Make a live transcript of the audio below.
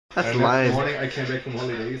That's And lame. next morning I came back from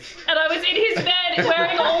holidays. And I was in his bed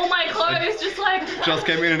wearing all my clothes, just like. Just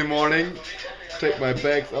came in the morning, checked my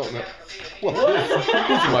bags. Oh no. What's this? This is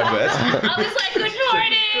my bed. I was like, good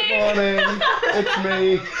morning. Good morning. It's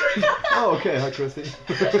me. Oh, okay. Hi, Chrissy.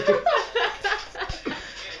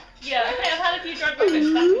 Yeah, okay, I've had a few drunk moments.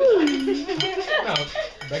 No,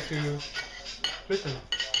 back to Tristan.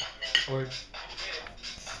 Or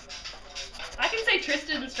I can say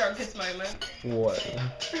Tristan's drunkest moment. What?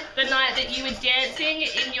 The night that you were dancing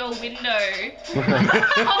in your window,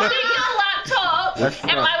 holding your laptop, That's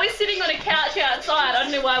and not- I was sitting on a couch outside. I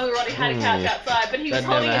don't know why we already had a couch outside, but he was That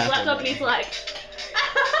holding never his happened. laptop and he's like.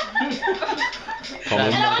 Common.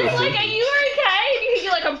 And I was like, are you okay? And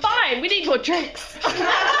you're like, I'm fine, we need more drinks. I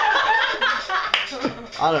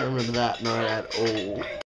don't remember that night at all.